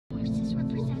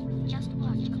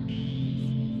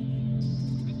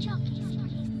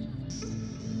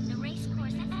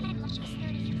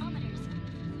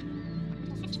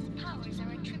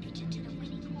contributed to the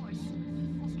winning horse.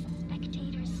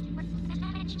 Spectators were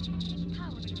magic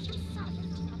power to the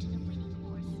winning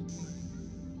horse.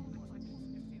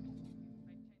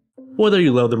 Whether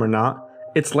you love them or not,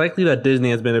 it's likely that Disney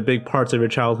has been a big part of your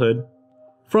childhood.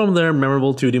 From their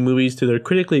memorable 2D movies to their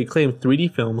critically acclaimed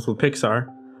 3D films with Pixar,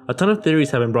 a ton of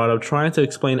theories have been brought up trying to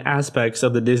explain aspects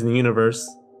of the Disney universe,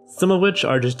 some of which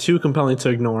are just too compelling to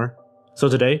ignore. So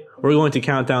today, we're going to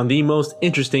count down the most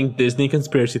interesting Disney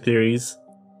conspiracy theories.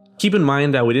 Keep in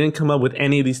mind that we didn't come up with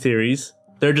any of these theories,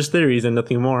 they're just theories and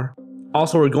nothing more.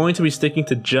 Also, we're going to be sticking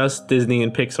to just Disney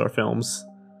and Pixar films.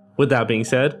 With that being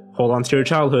said, hold on to your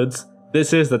childhoods.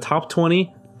 This is the top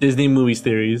 20 Disney movies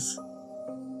theories.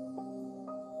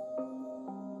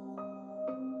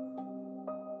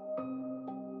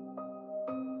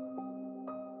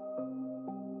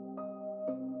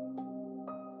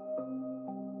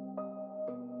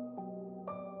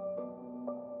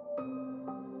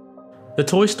 The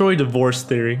Toy Story divorce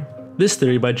theory. This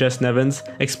theory by Jess Nevins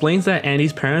explains that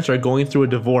Andy's parents are going through a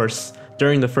divorce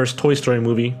during the first Toy Story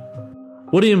movie.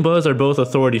 Woody and Buzz are both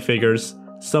authority figures,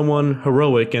 someone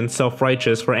heroic and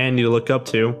self-righteous for Andy to look up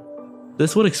to.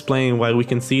 This would explain why we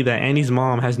can see that Andy's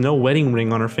mom has no wedding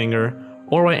ring on her finger,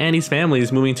 or why Andy's family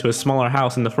is moving to a smaller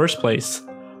house in the first place,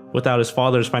 without his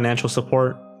father's financial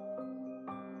support.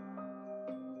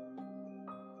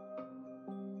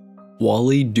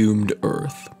 WALL-E doomed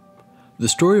Earth. The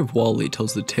story of WALL-E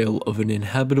tells the tale of an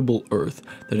inhabitable Earth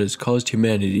that has caused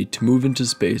humanity to move into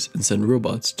space and send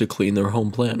robots to clean their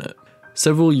home planet.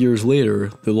 Several years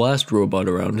later, the last robot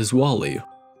around is WALL-E.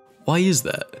 Why is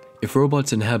that? If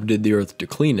robots inhabited the Earth to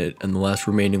clean it and the last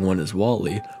remaining one is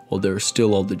WALL-E, while there is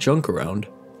still all the junk around,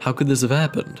 how could this have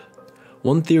happened?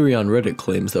 One theory on Reddit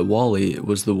claims that WALL-E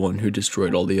was the one who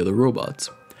destroyed all the other robots.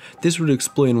 This would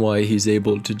explain why he's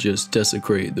able to just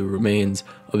desecrate the remains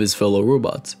of his fellow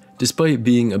robots, despite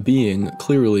being a being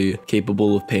clearly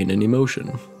capable of pain and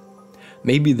emotion.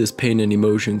 Maybe this pain and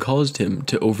emotion caused him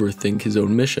to overthink his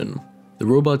own mission. The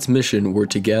robots' mission were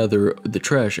to gather the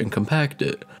trash and compact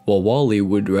it, while WALL-E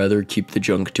would rather keep the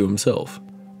junk to himself.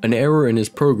 An error in his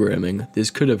programming, this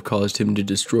could have caused him to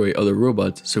destroy other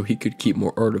robots so he could keep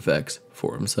more artifacts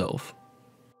for himself.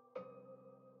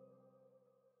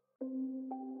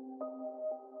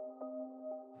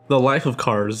 The life of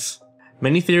Cars.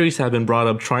 Many theories have been brought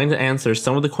up trying to answer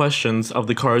some of the questions of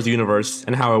the Cars universe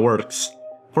and how it works.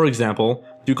 For example,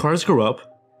 do cars grow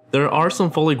up? There are some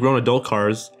fully grown adult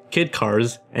cars, kid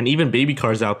cars, and even baby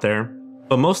cars out there,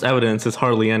 but most evidence is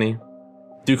hardly any.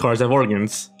 Do cars have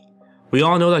organs? We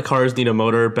all know that cars need a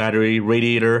motor, battery,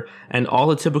 radiator, and all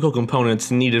the typical components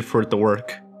needed for it to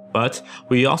work. But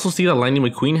we also see that Lightning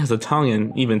McQueen has a tongue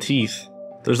and even teeth.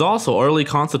 There's also early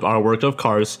concept artwork of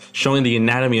cars showing the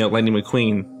anatomy of Lightning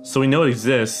McQueen, so we know it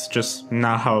exists, just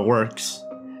not how it works.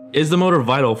 Is the motor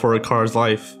vital for a car's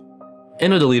life?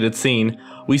 In a deleted scene,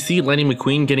 we see Lightning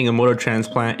McQueen getting a motor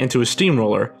transplant into a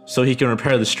steamroller so he can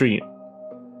repair the street.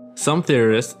 Some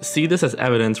theorists see this as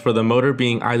evidence for the motor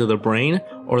being either the brain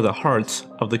or the heart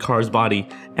of the car's body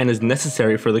and is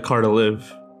necessary for the car to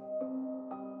live.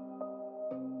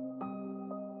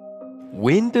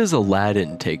 When does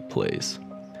Aladdin take place?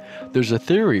 There's a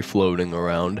theory floating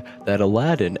around that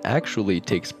Aladdin actually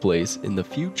takes place in the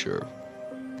future.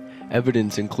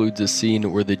 Evidence includes a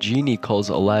scene where the genie calls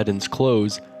Aladdin's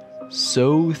clothes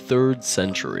so 3rd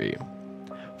century.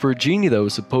 For a genie that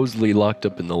was supposedly locked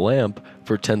up in the lamp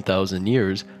for 10,000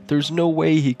 years, there's no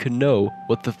way he could know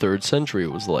what the 3rd century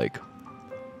was like.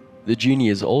 The genie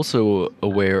is also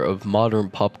aware of modern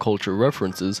pop culture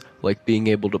references, like being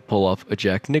able to pull off a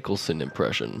Jack Nicholson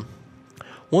impression.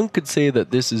 One could say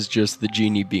that this is just the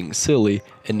genie being silly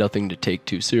and nothing to take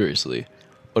too seriously.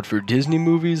 But for Disney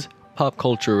movies, pop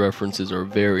culture references are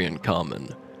very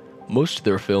uncommon. Most of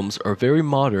their films are very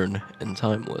modern and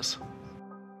timeless.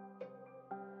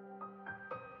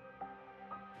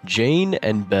 Jane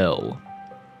and Belle.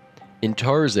 In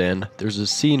Tarzan, there's a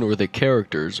scene where the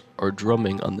characters are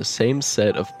drumming on the same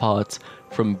set of pots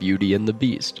from Beauty and the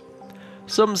Beast.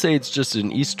 Some say it's just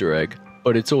an Easter egg,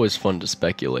 but it's always fun to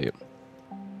speculate.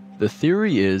 The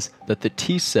theory is that the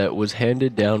tea set was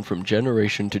handed down from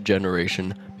generation to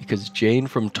generation because Jane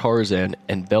from Tarzan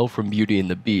and Belle from Beauty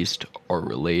and the Beast are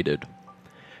related.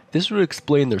 This would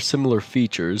explain their similar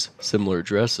features, similar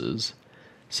dresses,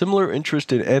 similar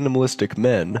interest in animalistic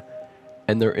men,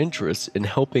 and their interest in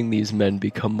helping these men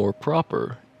become more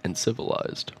proper and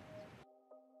civilized.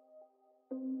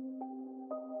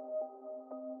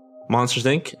 Monsters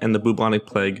Inc. and the Bubonic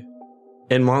Plague.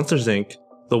 In Monsters Inc.,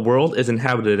 the world is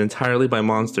inhabited entirely by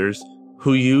monsters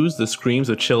who use the screams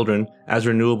of children as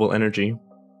renewable energy.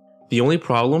 The only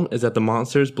problem is that the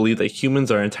monsters believe that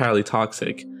humans are entirely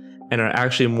toxic, and are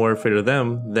actually more afraid of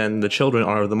them than the children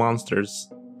are of the monsters.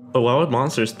 But why would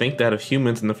monsters think that of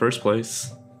humans in the first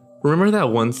place? Remember that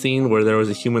one scene where there was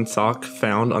a human sock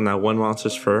found on that one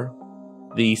monster's fur?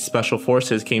 The special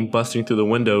forces came busting through the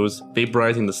windows,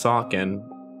 vaporizing the sock and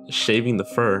shaving the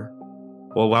fur.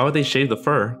 Well, why would they shave the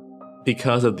fur?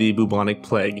 Because of the bubonic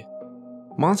plague.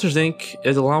 Monsters Inc.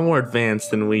 is a lot more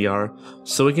advanced than we are,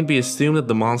 so it can be assumed that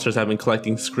the monsters have been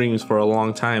collecting screams for a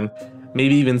long time,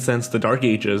 maybe even since the Dark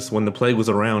Ages when the plague was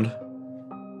around.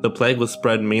 The plague was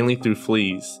spread mainly through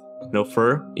fleas. No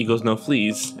fur equals no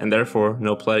fleas, and therefore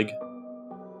no plague.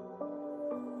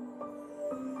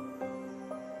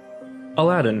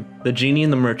 Aladdin, the Genie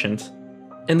and the Merchant.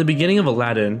 In the beginning of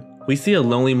Aladdin, we see a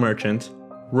lonely merchant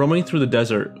roaming through the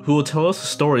desert who will tell us the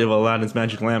story of Aladdin's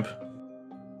magic lamp.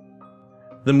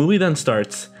 The movie then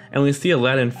starts, and we see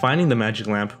Aladdin finding the magic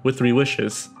lamp with 3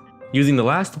 wishes, using the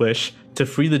last wish to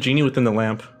free the genie within the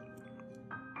lamp.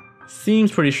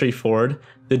 Seems pretty straightforward.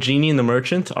 The genie and the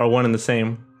merchant are one and the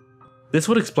same. This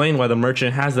would explain why the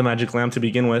merchant has the magic lamp to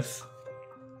begin with.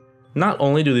 Not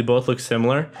only do they both look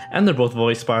similar, and they're both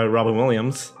voiced by Robin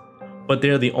Williams, but they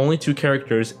are the only 2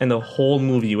 characters in the whole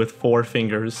movie with 4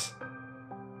 fingers.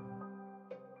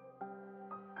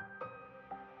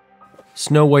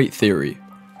 Snow White theory.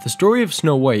 The story of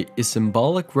Snow White is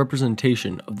symbolic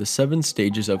representation of the 7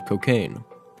 stages of cocaine.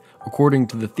 According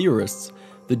to the theorists,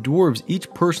 the dwarves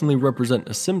each personally represent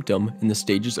a symptom in the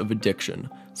stages of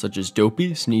addiction, such as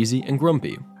dopey, sneezy, and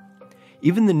grumpy.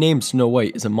 Even the name Snow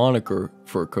White is a moniker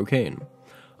for cocaine.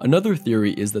 Another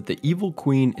theory is that the evil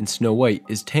queen in Snow White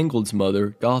is Tangled's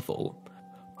mother, Gothel.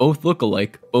 Both look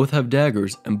alike, both have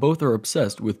daggers, and both are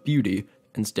obsessed with beauty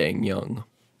and staying young.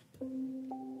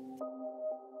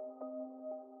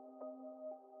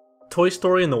 Toy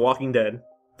Story and The Walking Dead.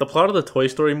 The plot of the Toy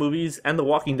Story movies and the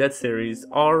Walking Dead series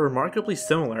are remarkably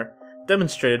similar,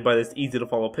 demonstrated by this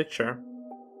easy-to-follow picture.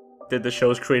 Did the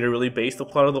show's creator really base the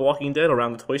plot of The Walking Dead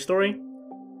around the Toy Story?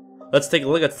 Let's take a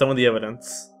look at some of the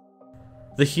evidence.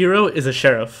 The hero is a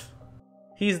sheriff.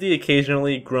 He's the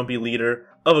occasionally grumpy leader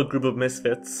of a group of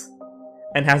misfits,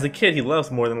 and has a kid he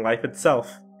loves more than life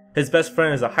itself. His best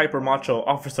friend is a hyper-macho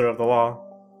officer of the law.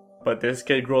 But this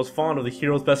kid grows fond of the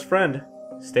hero's best friend.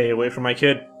 Stay away from my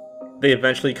kid. They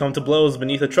eventually come to blows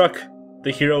beneath a truck.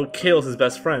 The hero kills his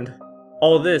best friend.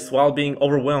 All this while being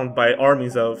overwhelmed by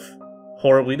armies of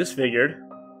horribly disfigured,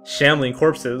 shambling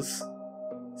corpses,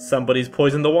 somebody's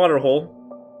poisoned the water hole,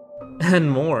 and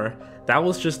more. That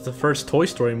was just the first Toy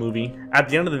Story movie. At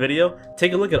the end of the video,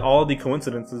 take a look at all the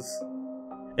coincidences.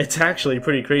 It's actually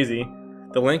pretty crazy.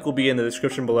 The link will be in the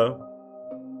description below.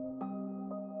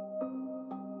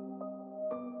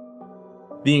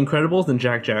 The Incredibles and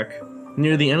Jack Jack.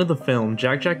 Near the end of the film,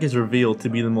 Jack Jack is revealed to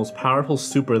be the most powerful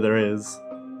super there is,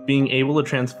 being able to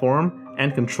transform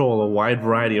and control a wide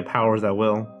variety of powers at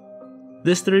will.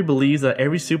 This theory believes that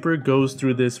every super goes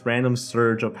through this random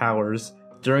surge of powers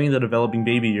during the developing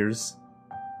baby years.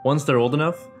 Once they're old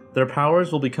enough, their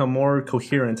powers will become more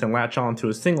coherent and latch on to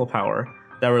a single power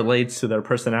that relates to their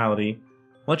personality,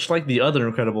 much like the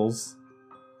other Incredibles.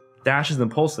 Dash is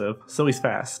impulsive, so he's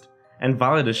fast, and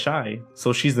Violet is shy,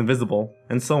 so she's invisible,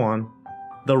 and so on.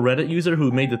 The Reddit user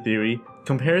who made the theory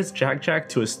compares Jack Jack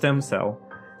to a stem cell,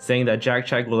 saying that Jack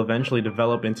Jack will eventually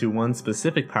develop into one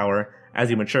specific power as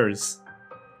he matures.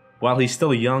 While he's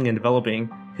still young and developing,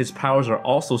 his powers are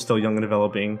also still young and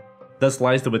developing, thus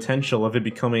lies the potential of it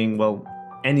becoming, well,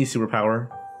 any superpower.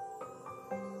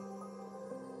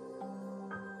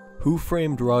 Who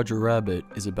Framed Roger Rabbit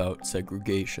is about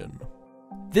segregation.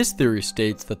 This theory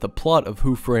states that the plot of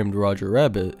Who Framed Roger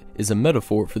Rabbit is a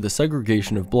metaphor for the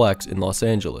segregation of blacks in Los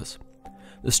Angeles.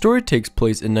 The story takes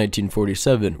place in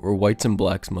 1947, where whites and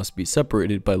blacks must be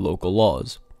separated by local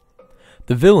laws.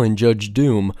 The villain, Judge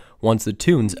Doom, wants the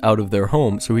Toons out of their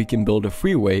home so he can build a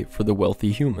freeway for the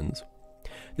wealthy humans.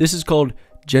 This is called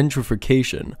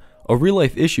gentrification, a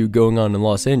real-life issue going on in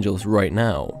Los Angeles right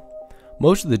now.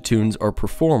 Most of the Toons are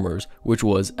performers, which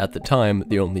was, at the time,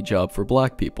 the only job for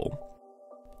black people.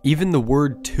 Even the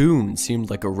word Toon seemed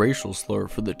like a racial slur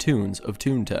for the Toons of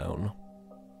Toontown.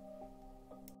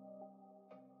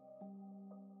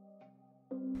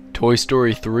 Toy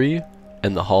Story 3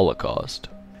 and the Holocaust.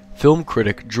 Film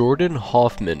critic Jordan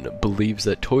Hoffman believes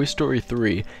that Toy Story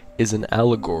 3 is an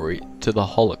allegory to the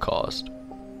Holocaust.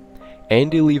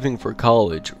 Andy leaving for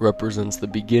college represents the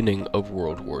beginning of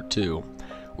World War II,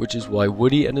 which is why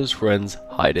Woody and his friends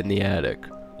hide in the attic,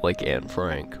 like Anne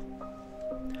Frank.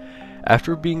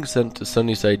 After being sent to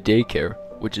Sunnyside Daycare,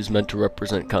 which is meant to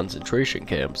represent concentration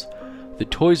camps, The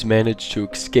toys manage to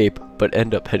escape but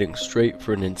end up heading straight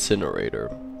for an incinerator.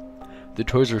 The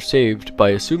toys are saved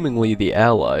by assumingly the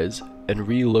Allies and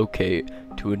relocate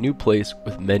to a new place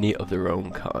with many of their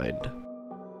own kind.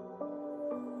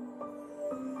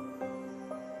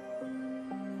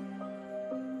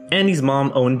 Andy's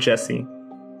mom owned Jessie.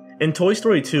 In Toy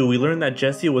Story 2, we learned that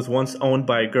Jessie was once owned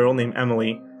by a girl named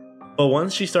Emily, but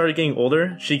once she started getting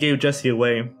older, she gave Jessie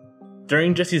away.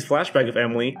 During Jessie's flashback of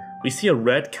Emily, we see a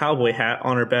red cowboy hat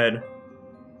on her bed.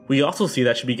 We also see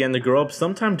that she began to grow up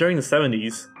sometime during the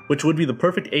 70s, which would be the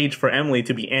perfect age for Emily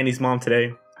to be Andy's mom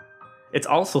today. It's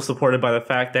also supported by the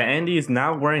fact that Andy is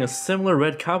now wearing a similar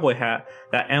red cowboy hat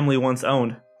that Emily once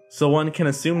owned, so one can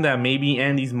assume that maybe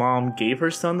Andy's mom gave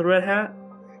her son the red hat?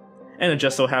 And it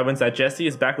just so happens that Jessie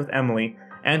is back with Emily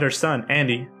and her son,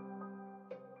 Andy.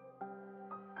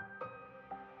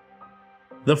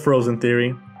 The Frozen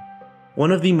Theory.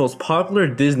 One of the most popular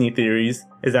Disney theories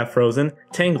is that Frozen,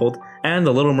 Tangled, and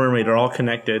The Little Mermaid are all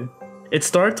connected. It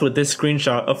starts with this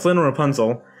screenshot of Flynn and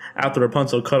Rapunzel after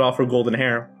Rapunzel cut off her golden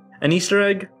hair. An Easter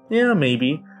egg? Yeah,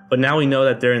 maybe, but now we know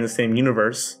that they're in the same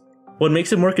universe. What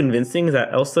makes it more convincing is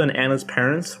that Elsa and Anna's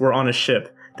parents were on a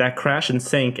ship that crashed and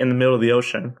sank in the middle of the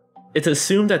ocean. It's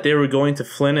assumed that they were going to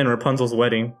Flynn and Rapunzel's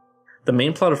wedding. The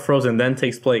main plot of Frozen then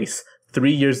takes place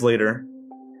 3 years later.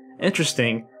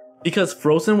 Interesting, because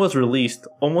Frozen was released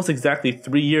almost exactly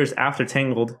 3 years after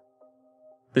Tangled.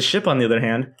 The ship, on the other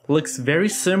hand, looks very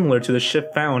similar to the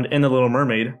ship found in The Little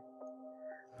Mermaid.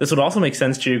 This would also make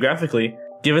sense geographically,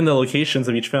 given the locations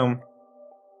of each film.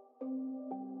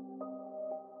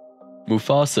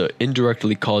 Mufasa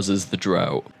indirectly causes the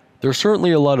drought. There are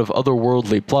certainly a lot of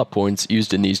otherworldly plot points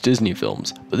used in these Disney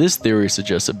films, but this theory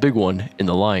suggests a big one in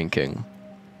The Lion King.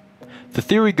 The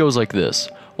theory goes like this.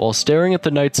 While staring at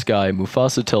the night sky,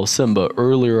 Mufasa tells Simba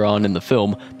earlier on in the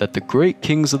film that the great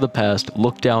kings of the past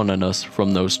look down on us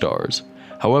from those stars.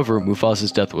 However,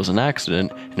 Mufasa's death was an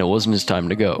accident, and it wasn't his time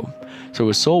to go. So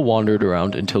his soul wandered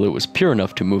around until it was pure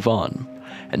enough to move on.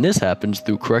 And this happens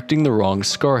through correcting the wrongs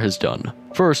Scar has done.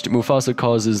 First, Mufasa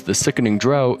causes the sickening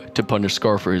drought to punish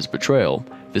Scar for his betrayal.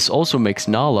 This also makes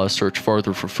Nala search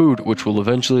farther for food, which will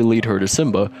eventually lead her to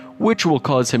Simba, which will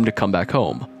cause him to come back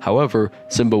home. However,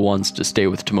 Simba wants to stay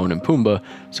with Timon and Pumbaa,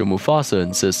 so Mufasa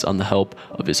insists on the help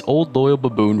of his old loyal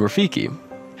baboon Rafiki.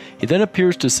 He then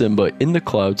appears to Simba in the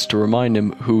clouds to remind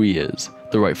him who he is,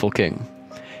 the rightful king.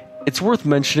 It's worth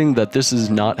mentioning that this is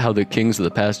not how the kings of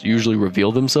the past usually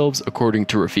reveal themselves, according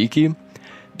to Rafiki.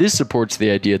 This supports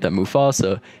the idea that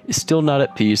Mufasa is still not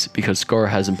at peace because Scar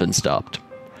hasn't been stopped.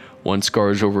 Once Scar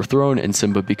is overthrown and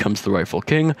Simba becomes the rightful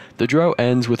king, the drought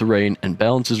ends with rain and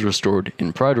balance is restored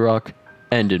in Pride Rock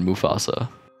and in Mufasa.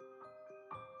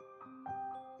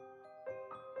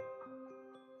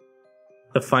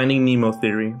 The Finding Nemo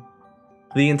Theory.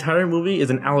 The entire movie is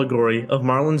an allegory of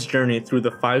Marlin's journey through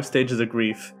the 5 stages of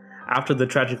grief after the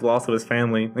tragic loss of his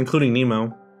family, including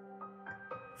Nemo.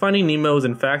 Finding Nemo is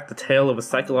in fact the tale of a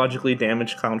psychologically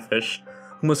damaged clownfish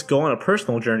who must go on a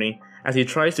personal journey as he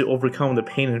tries to overcome the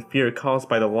pain and fear caused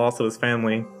by the loss of his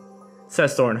family,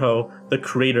 says Soren Ho, the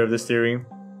creator of this theory.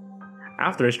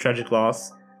 After his tragic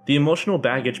loss, the emotional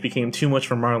baggage became too much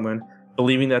for Marlin,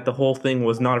 believing that the whole thing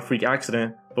was not a freak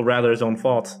accident, but rather his own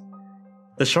fault.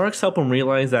 The sharks help him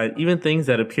realize that even things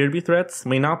that appear to be threats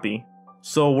may not be,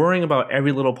 so worrying about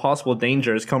every little possible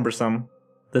danger is cumbersome.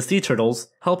 The sea turtles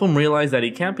help him realize that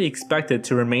he can't be expected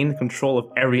to remain in control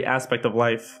of every aspect of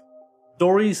life.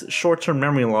 Dory's short-term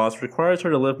memory loss requires her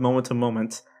to live moment to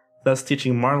moment, thus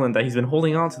teaching Marlin that he's been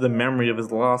holding on to the memory of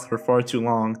his loss for far too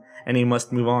long, and he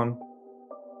must move on.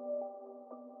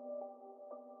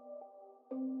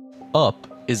 Up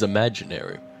is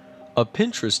imaginary. A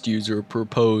Pinterest user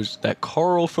proposed that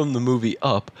Carl from the movie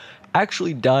Up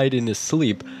actually died in his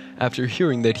sleep after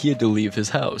hearing that he had to leave his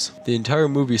house. The entire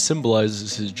movie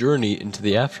symbolizes his journey into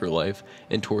the afterlife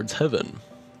and towards heaven.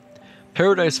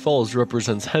 Paradise Falls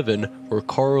represents heaven, where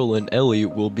Carl and Ellie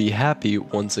will be happy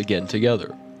once again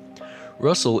together.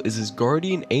 Russell is his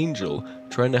guardian angel,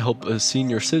 trying to help a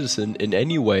senior citizen in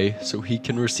any way so he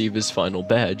can receive his final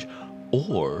badge,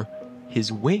 or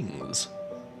his wings.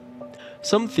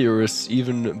 Some theorists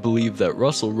even believe that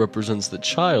Russell represents the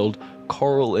child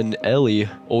Carl and Ellie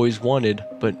always wanted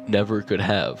but never could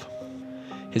have.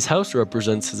 His house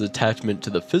represents his attachment to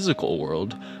the physical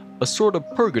world, a sort of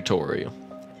purgatory.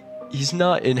 He's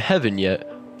not in heaven yet,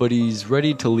 but he's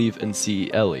ready to leave and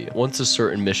see Ellie once a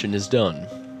certain mission is done.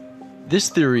 This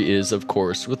theory is, of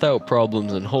course, without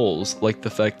problems and holes, like the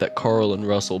fact that Carl and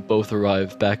Russell both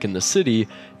arrive back in the city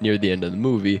near the end of the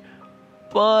movie,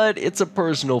 but it's a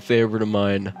personal favorite of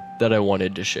mine that I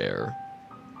wanted to share.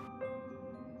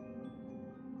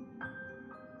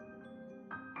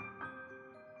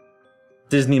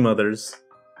 Disney mothers.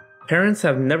 Parents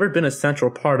have never been a central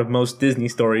part of most Disney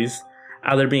stories,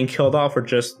 either being killed off or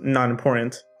just not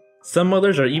important. Some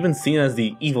mothers are even seen as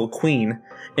the evil queen,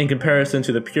 in comparison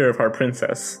to the pure of heart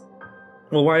princess.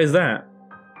 Well, why is that?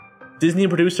 Disney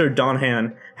producer Don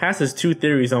Hahn has his two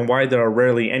theories on why there are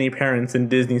rarely any parents in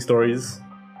Disney stories.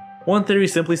 One theory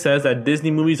simply says that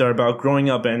Disney movies are about growing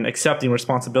up and accepting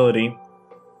responsibility.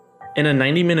 In a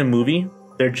 90-minute movie,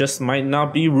 there just might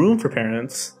not be room for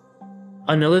parents.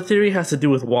 Another theory has to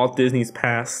do with Walt Disney's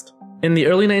past. In the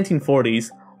early 1940s,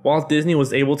 Walt Disney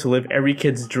was able to live every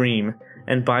kid's dream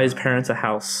and buy his parents a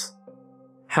house.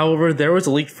 However, there was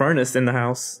a leaked furnace in the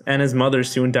house, and his mother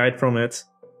soon died from it.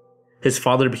 His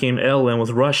father became ill and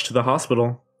was rushed to the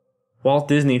hospital. Walt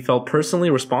Disney felt personally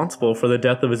responsible for the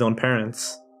death of his own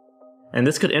parents, and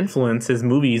this could influence his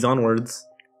movies onwards.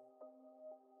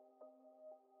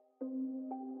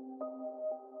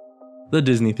 The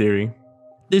Disney theory.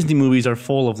 Disney movies are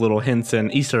full of little hints and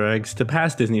Easter eggs to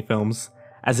past Disney films,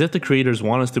 as if the creators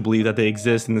want us to believe that they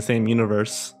exist in the same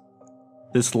universe.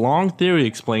 This long theory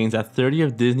explains that 30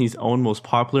 of Disney's own most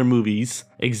popular movies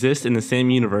exist in the same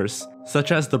universe, such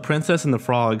as The Princess and the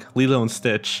Frog, Lilo and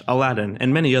Stitch, Aladdin,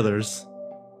 and many others.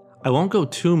 I won't go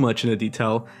too much into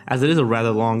detail as it is a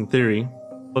rather long theory,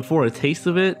 but for a taste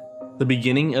of it, the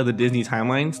beginning of the Disney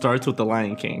timeline starts with The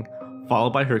Lion King,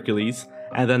 followed by Hercules,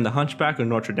 and then The Hunchback of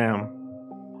Notre Dame.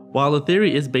 While the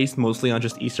theory is based mostly on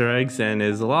just Easter eggs and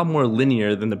is a lot more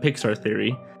linear than the Pixar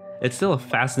theory, it's still a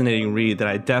fascinating read that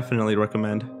I definitely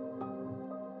recommend.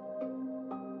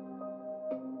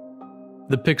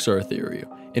 The Pixar theory.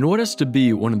 In what has to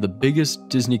be one of the biggest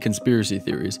Disney conspiracy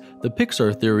theories, the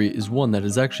Pixar theory is one that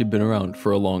has actually been around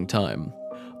for a long time.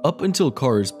 Up until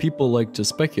Cars, people like to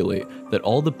speculate that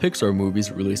all the Pixar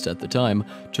movies released at the time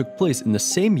took place in the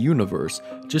same universe,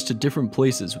 just at different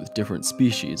places with different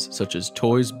species, such as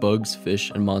toys, bugs,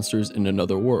 fish, and monsters in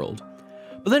another world.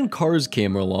 But then Cars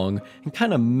came along and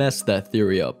kinda messed that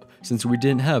theory up, since we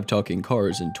didn't have talking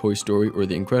cars in Toy Story or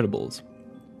The Incredibles.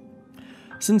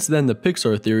 Since then, the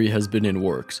Pixar theory has been in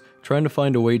works, trying to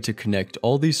find a way to connect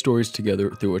all these stories together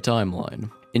through a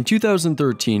timeline. In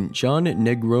 2013, John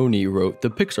Negroni wrote the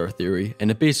Pixar theory,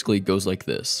 and it basically goes like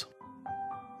this.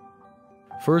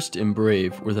 First in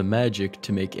Brave, where the magic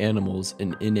to make animals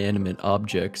and inanimate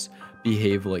objects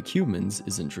behave like humans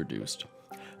is introduced.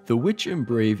 The witch in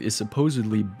Brave is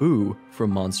supposedly Boo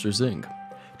from Monsters, Inc.,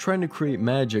 trying to create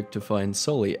magic to find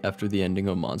Sully after the ending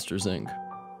of Monsters, Inc.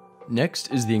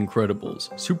 Next is The Incredibles.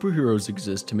 Superheroes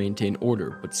exist to maintain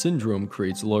order, but Syndrome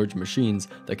creates large machines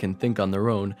that can think on their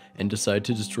own and decide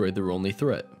to destroy their only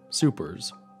threat,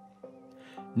 supers.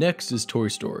 Next is Toy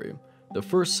Story. The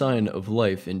first sign of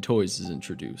life in toys is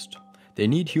introduced. They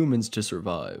need humans to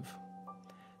survive.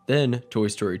 Then, Toy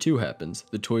Story 2 happens.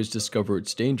 The toys discover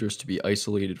it's dangerous to be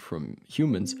isolated from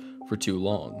humans for too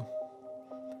long.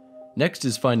 Next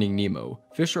is Finding Nemo.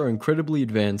 Fish are incredibly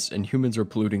advanced and humans are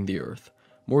polluting the earth.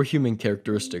 More human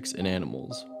characteristics in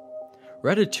animals.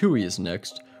 Ratatouille is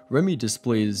next. Remy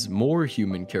displays more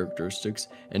human characteristics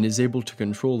and is able to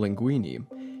control Linguini.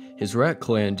 His rat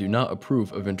clan do not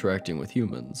approve of interacting with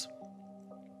humans.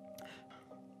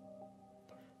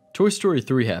 Toy Story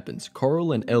 3 happens.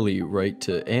 Carl and Ellie write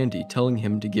to Andy telling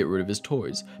him to get rid of his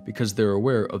toys because they're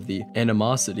aware of the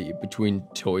animosity between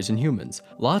toys and humans.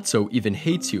 Lotso even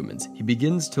hates humans. He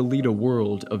begins to lead a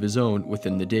world of his own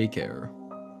within the daycare.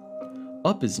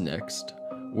 Up is next,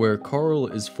 where Carl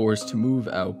is forced to move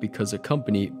out because a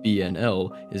company,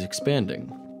 B&L, is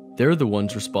expanding. They're the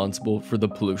ones responsible for the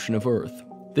pollution of Earth.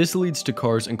 This leads to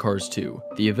Cars and Cars 2.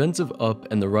 The events of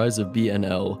Up and the rise of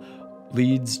B&L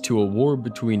leads to a war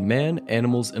between man,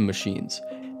 animals, and machines.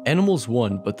 Animals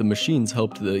won, but the machines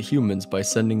helped the humans by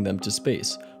sending them to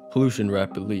space. Pollution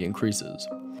rapidly increases.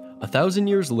 1,000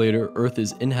 years later, Earth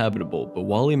is inhabitable, but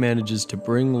WALL-E manages to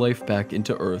bring life back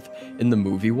into Earth in the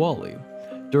movie WALL-E.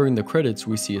 During the credits,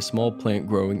 we see a small plant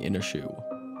growing in a shoe.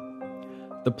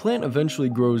 The plant eventually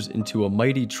grows into a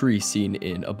mighty tree seen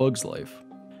in A Bug's Life.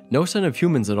 No sign of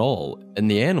humans at all, and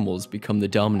the animals become the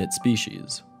dominant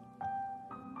species.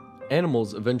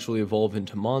 Animals eventually evolve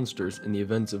into monsters in the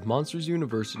events of Monsters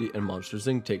University and Monsters,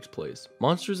 Inc. takes place.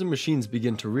 Monsters and machines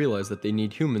begin to realize that they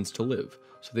need humans to live,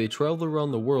 so they travel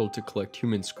around the world to collect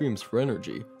human screams for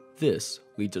energy. This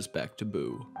leads us back to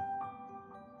Boo.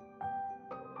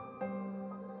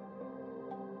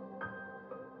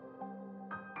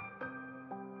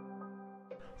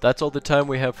 That's all the time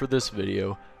we have for this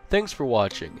video. Thanks for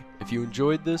watching. If you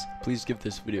enjoyed this, please give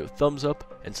this video a thumbs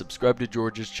up and subscribe to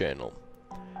George's channel.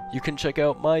 You can check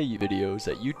out my videos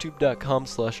at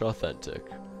youtube.com/authentic.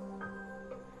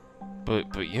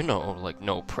 But you know, like,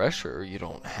 no pressure. You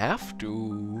don't have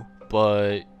to.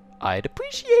 But I'd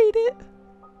appreciate it.